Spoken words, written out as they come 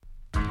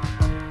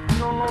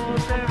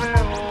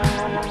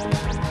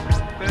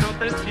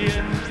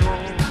siento,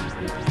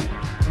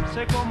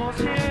 sé cómo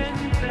sientes,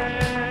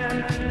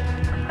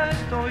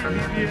 estoy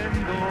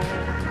viviendo.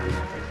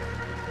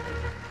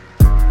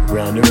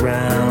 Round and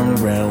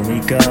round we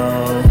go.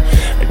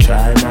 I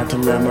try not to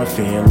let my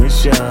feelings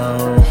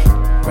show.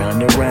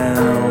 Round and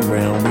round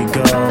we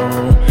go.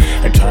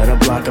 I try to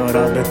block out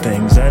all the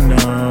things I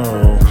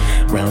know.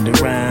 Round and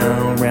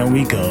round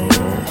we go.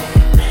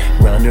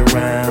 Round and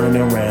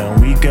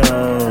round we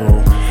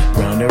go.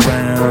 Round and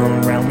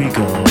round we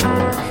go.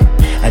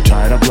 I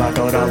try to block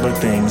out all the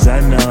things I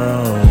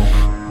know.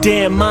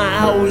 Damn,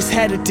 I always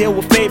had to deal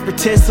with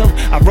favoritism.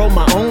 I wrote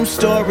my own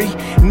story,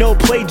 no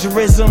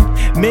plagiarism.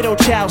 Middle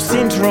child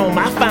syndrome,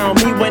 I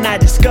found me when I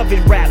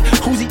discovered rap.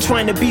 Who's he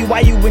trying to be,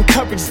 why you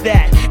encourage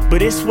that?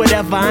 But it's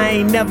whatever, I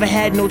ain't never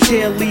had no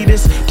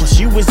cheerleaders. Plus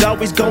you was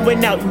always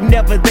going out, you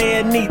never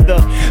there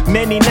neither.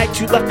 Many nights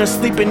you left us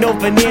sleeping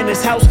over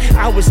Nana's house.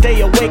 I would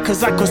stay away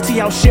cause I could see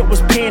how shit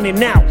was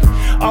panning out.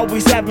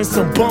 Always having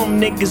some bum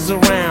niggas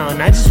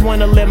around. I just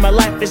wanna live my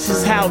life, this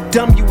is how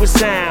dumb you would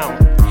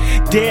sound.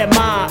 Damn,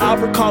 I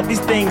recall these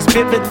things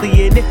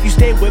vividly. And if you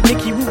stayed with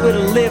Mickey, we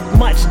would've lived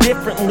much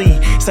differently.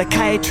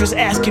 Psychiatrists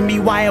asking me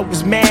why I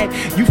was mad.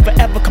 You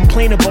forever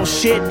complain about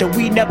shit that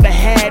we never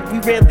had. We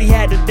rarely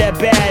had it that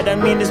bad, I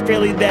mean it's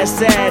really that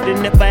sad.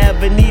 And if I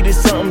ever needed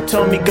something,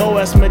 told me go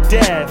ask my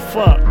dad,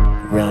 fuck.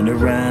 Round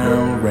and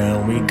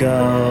round we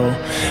go.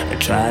 I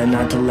try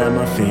not to let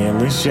my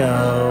feelings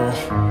show.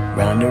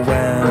 Round and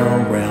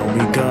round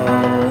we go.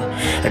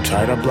 I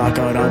try to block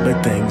out all the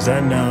things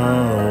I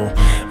know.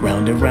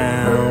 Round and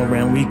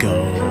round we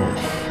go.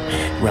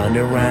 Round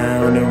and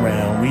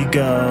round we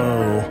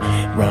go.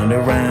 Round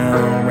and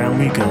round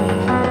we go.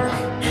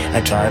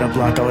 I try to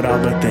block out all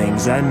the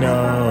things I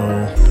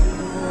know.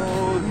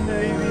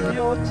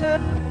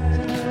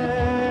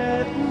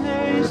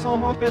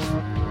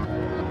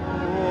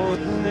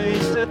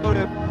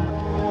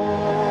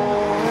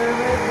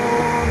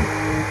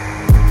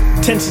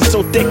 Tension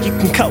so thick you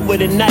can cut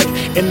with a knife.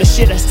 And the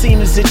shit I seen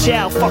as a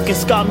child fucking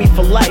scarred me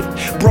for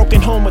life.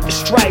 Broken home with the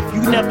strife,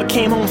 you never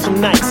came home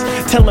some nights.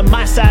 Telling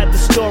my side of the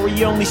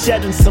story, only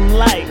shedding some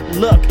light.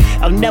 Look,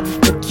 I'll never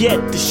forget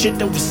the shit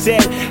that was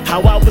said.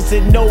 How I was a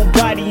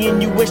nobody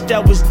and you wished I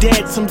was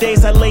dead. Some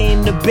days I lay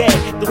in the bed,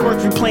 the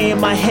words replay in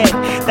my head.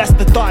 That's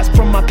the thoughts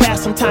from my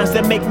past sometimes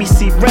that make me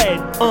see red.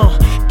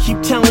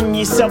 Keep telling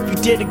yourself you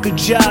did a good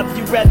job.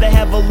 You'd rather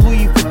have a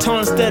Louis Vuitton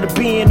instead of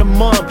being a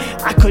mom.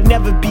 I could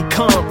never be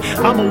calm,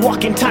 I'm a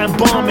walking time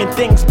bomb. And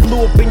things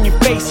blew up in your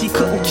face, he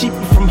couldn't keep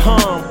you from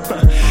harm.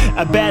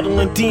 I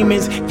battling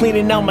demons,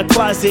 cleaning out my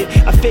closet.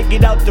 I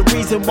figured out the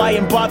reason why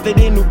I'm bothered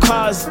and who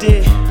caused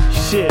it.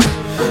 Shit,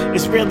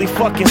 it's really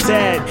fucking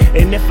sad.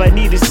 And if I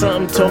needed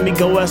something, told me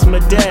go ask my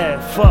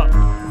dad, fuck.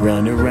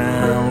 Round and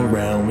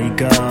round we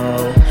go.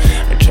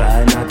 I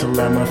try not to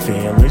let my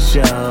feelings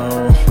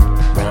show.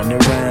 Round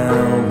and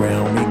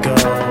round we go.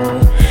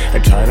 I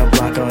try to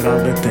block out all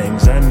the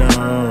things I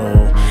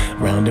know.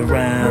 Round and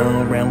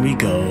round we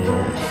go.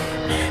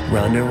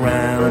 Round and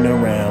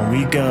round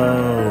we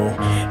go.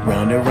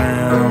 Round and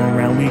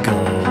round we go.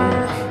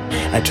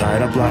 I try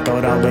to block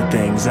out all the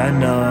things I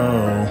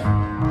know.